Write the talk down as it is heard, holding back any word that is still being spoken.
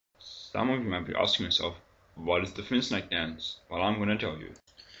Some of you might be asking yourself, what is the fin snake dance? Well, I'm going to tell you.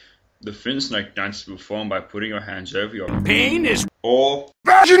 The fin snake dance is performed by putting your hands over your penis or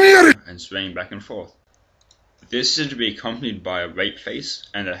vagina and swaying back and forth. This is to be accompanied by a rape face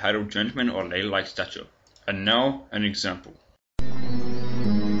and a head of gentleman or lady-like stature. And now, an example.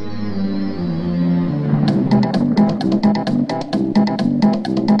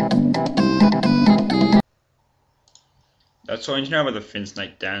 That's all you need to know about the fin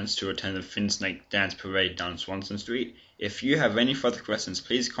snake dance to attend the fin snake dance parade down Swanson Street. If you have any further questions,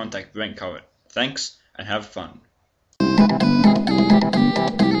 please contact Brent Cowart. Thanks and have fun.